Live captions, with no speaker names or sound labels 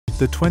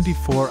The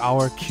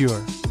 24-hour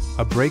cure,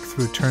 a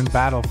breakthrough-turned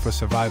battle for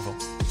survival.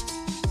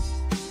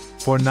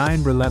 For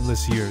 9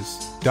 relentless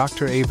years,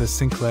 Dr. Ava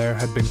Sinclair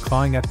had been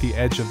clawing at the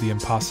edge of the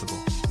impossible.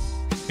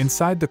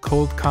 Inside the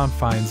cold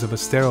confines of a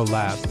sterile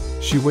lab,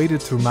 she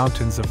waded through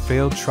mountains of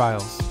failed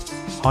trials,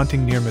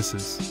 haunting near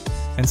misses,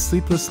 and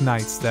sleepless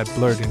nights that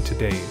blurred into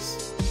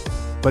days.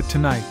 But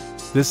tonight,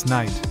 this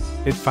night,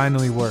 it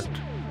finally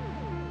worked.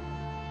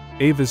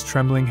 Ava's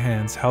trembling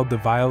hands held the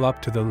vial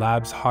up to the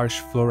lab's harsh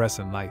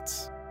fluorescent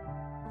lights.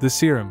 The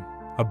serum,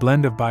 a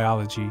blend of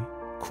biology,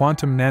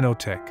 quantum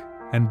nanotech,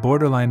 and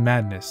borderline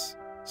madness,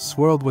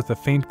 swirled with a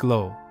faint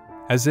glow,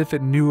 as if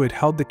it knew it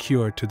held the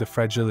cure to the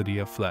fragility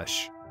of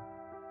flesh.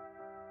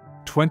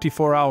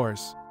 24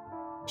 hours,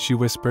 she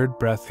whispered,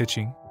 breath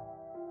hitching.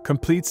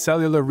 Complete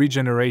cellular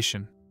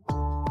regeneration.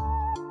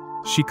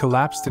 She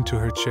collapsed into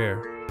her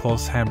chair,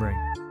 pulse hammering.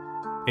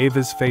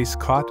 Ava's face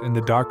caught in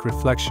the dark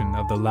reflection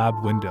of the lab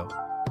window.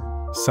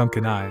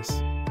 Sunken eyes.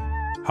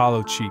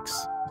 Hollow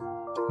cheeks.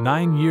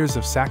 9 years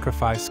of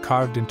sacrifice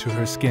carved into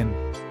her skin.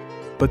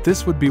 But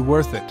this would be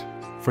worth it,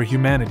 for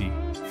humanity,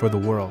 for the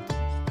world.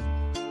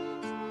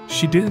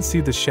 She didn't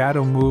see the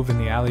shadow move in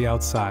the alley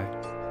outside.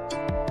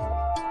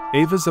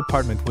 Ava's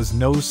apartment was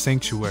no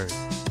sanctuary,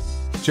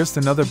 just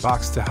another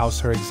box to house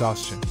her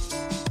exhaustion.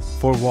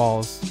 4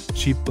 walls,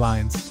 cheap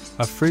blinds,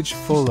 a fridge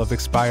full of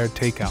expired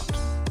takeout.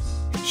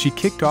 She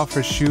kicked off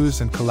her shoes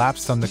and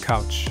collapsed on the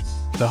couch,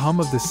 the hum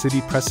of the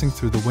city pressing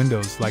through the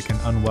windows like an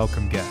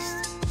unwelcome guest.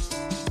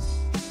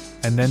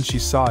 And then she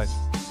saw it.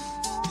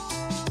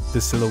 The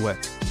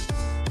silhouette.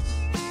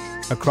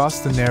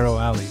 Across the narrow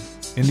alley,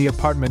 in the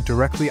apartment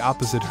directly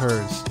opposite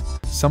hers,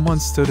 someone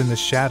stood in the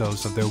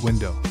shadows of their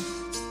window,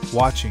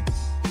 watching,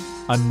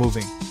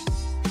 unmoving.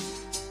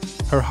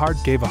 Her heart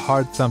gave a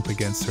hard thump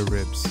against her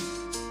ribs.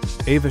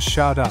 Ava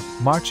shot up,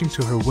 marching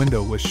to her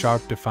window with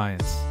sharp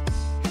defiance.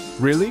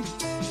 "Really?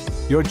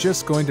 You're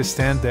just going to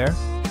stand there?"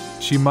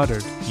 she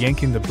muttered,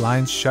 yanking the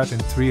blinds shut in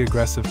 3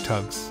 aggressive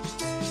tugs.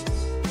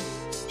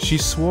 She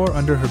swore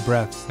under her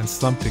breath and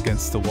slumped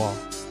against the wall.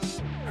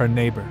 Her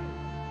neighbor.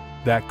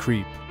 That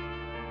creep.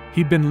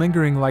 He'd been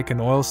lingering like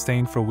an oil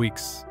stain for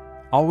weeks,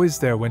 always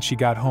there when she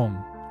got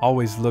home,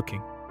 always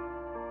looking.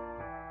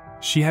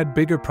 She had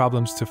bigger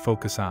problems to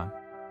focus on.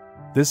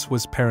 This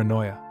was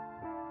paranoia.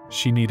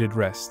 She needed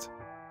rest.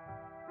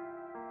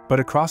 But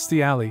across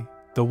the alley,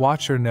 the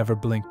watcher never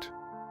blinked.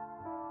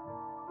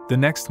 The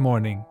next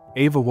morning,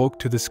 Ava woke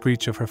to the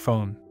screech of her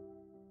phone.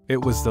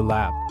 It was the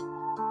lab.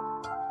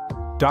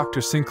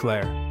 "Dr.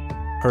 Sinclair,"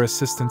 her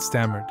assistant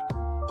stammered.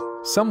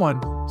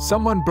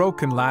 Someone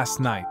broke in last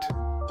night.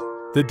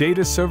 The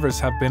data servers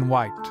have been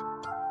wiped.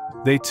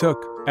 They took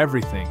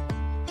everything."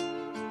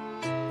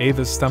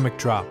 Ava's stomach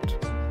dropped,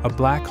 a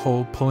black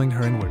hole pulling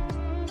her inward.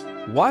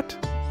 "What?"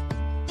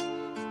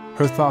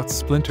 Her thoughts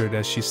splintered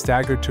as she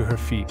staggered to her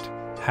feet,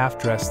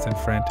 half-dressed and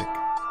frantic.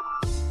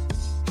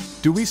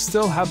 "Do we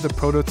still have the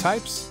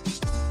prototypes?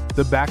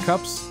 The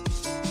backups?"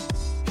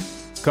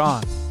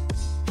 "Gone."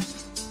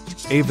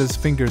 Ava's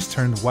fingers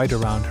turned white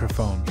around her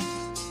phone.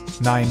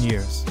 9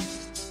 years.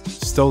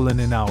 Stolen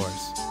in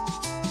hours.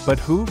 But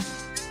who?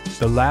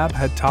 The lab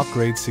had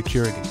top-grade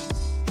security.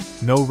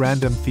 No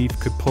random thief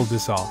could pull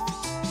this off.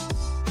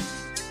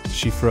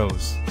 She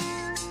froze.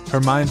 Her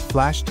mind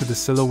flashed to the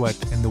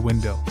silhouette in the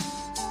window.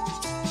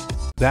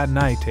 That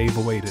night,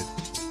 Ava waited.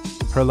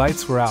 Her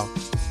lights were out,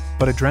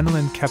 but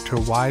adrenaline kept her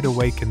wide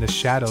awake in the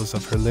shadows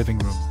of her living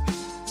room.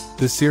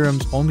 The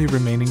serum's only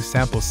remaining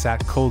sample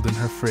sat cold in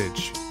her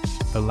fridge,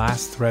 the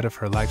last thread of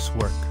her life's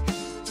work.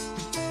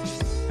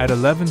 At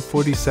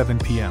 11:47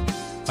 p.m.,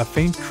 a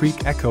faint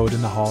creak echoed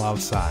in the hall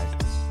outside.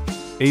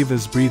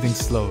 Ava's breathing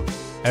slowed,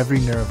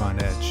 every nerve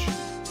on edge.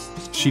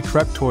 She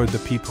crept toward the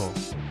peephole.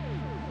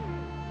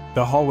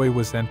 The hallway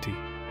was empty.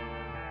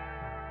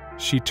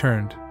 She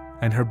turned,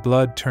 and her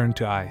blood turned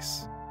to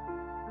ice.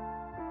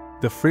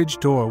 The fridge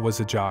door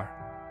was ajar.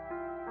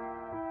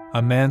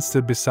 A man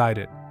stood beside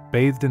it,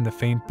 bathed in the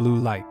faint blue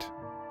light.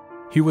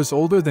 He was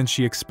older than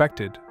she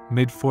expected,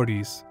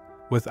 mid-40s,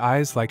 with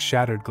eyes like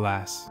shattered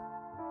glass.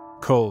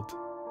 Cold.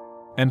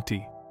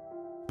 Empty.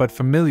 But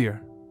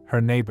familiar,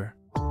 her neighbor.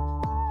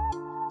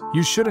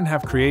 "You shouldn't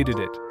have created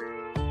it,"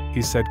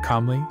 he said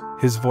calmly,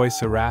 his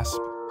voice a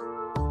rasp.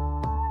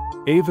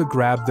 Ava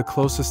grabbed the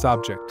closest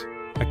object,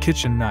 a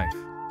kitchen knife,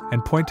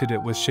 and pointed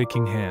it with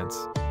shaking hands.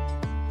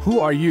 "Who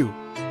are you?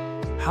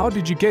 How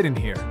did you get in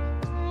here?"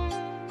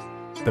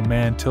 The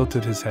man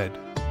tilted his head.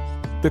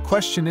 "The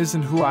question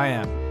isn't who I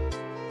am.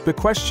 The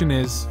question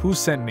is, who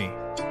sent me?"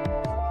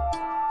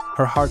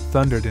 Her heart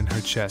thundered in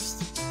her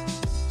chest.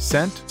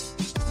 "Sent?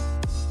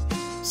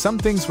 Some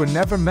things were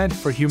never meant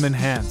for human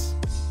hands."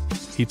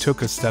 He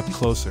took a step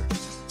closer.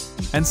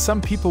 "And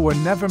some people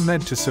were never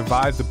meant to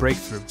survive the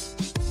breakthrough."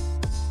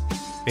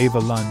 Ava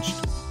lunged.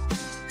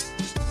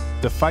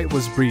 The fight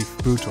was brief,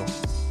 brutal.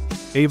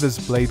 Ava's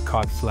blade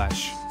caught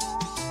flesh.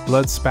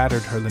 Blood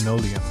spattered her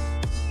linoleum.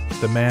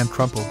 The man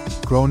crumpled,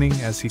 groaning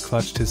as he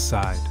clutched his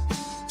side.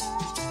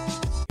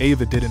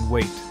 Ava didn't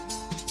wait.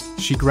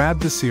 She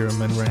grabbed the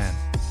serum and ran,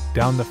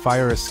 down the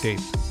fire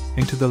escape,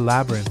 into the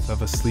labyrinth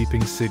of a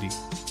sleeping city.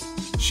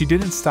 She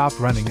didn't stop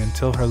running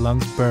until her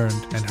lungs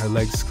burned and her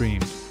legs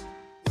screamed.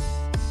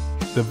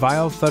 The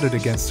vial thudded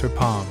against her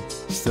palm,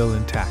 still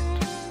intact.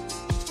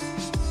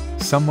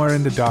 Somewhere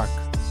in the dark,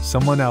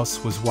 someone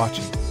else was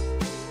watching,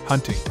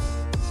 hunting.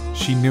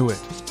 She knew it.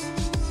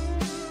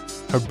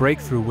 Her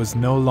breakthrough was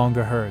no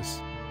longer hers.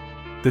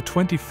 The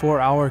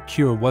 24-hour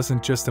cure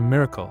wasn't just a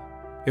miracle,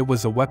 it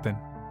was a weapon.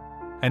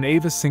 And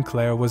Ava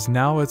Sinclair was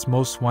now its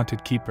most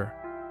wanted keeper.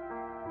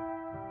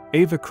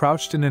 Ava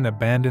crouched in an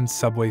abandoned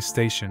subway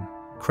station,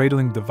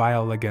 cradling the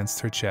vial against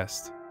her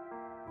chest.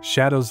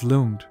 Shadows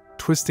loomed,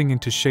 twisting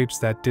into shapes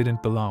that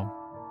didn't belong.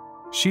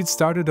 She'd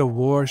started a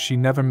war she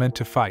never meant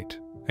to fight,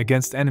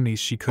 against enemies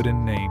she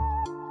couldn't name.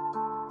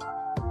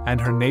 And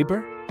her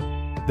neighbor?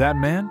 That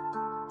man?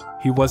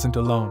 He wasn't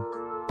alone.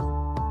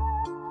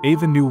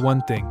 Ava knew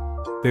one thing: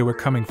 they were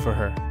coming for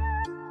her.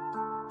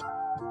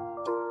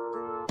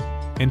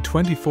 In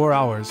 24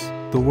 hours,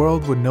 the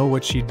world would know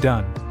what she'd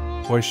done,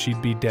 or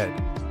she'd be dead.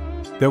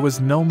 There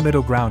was no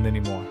middle ground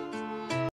anymore.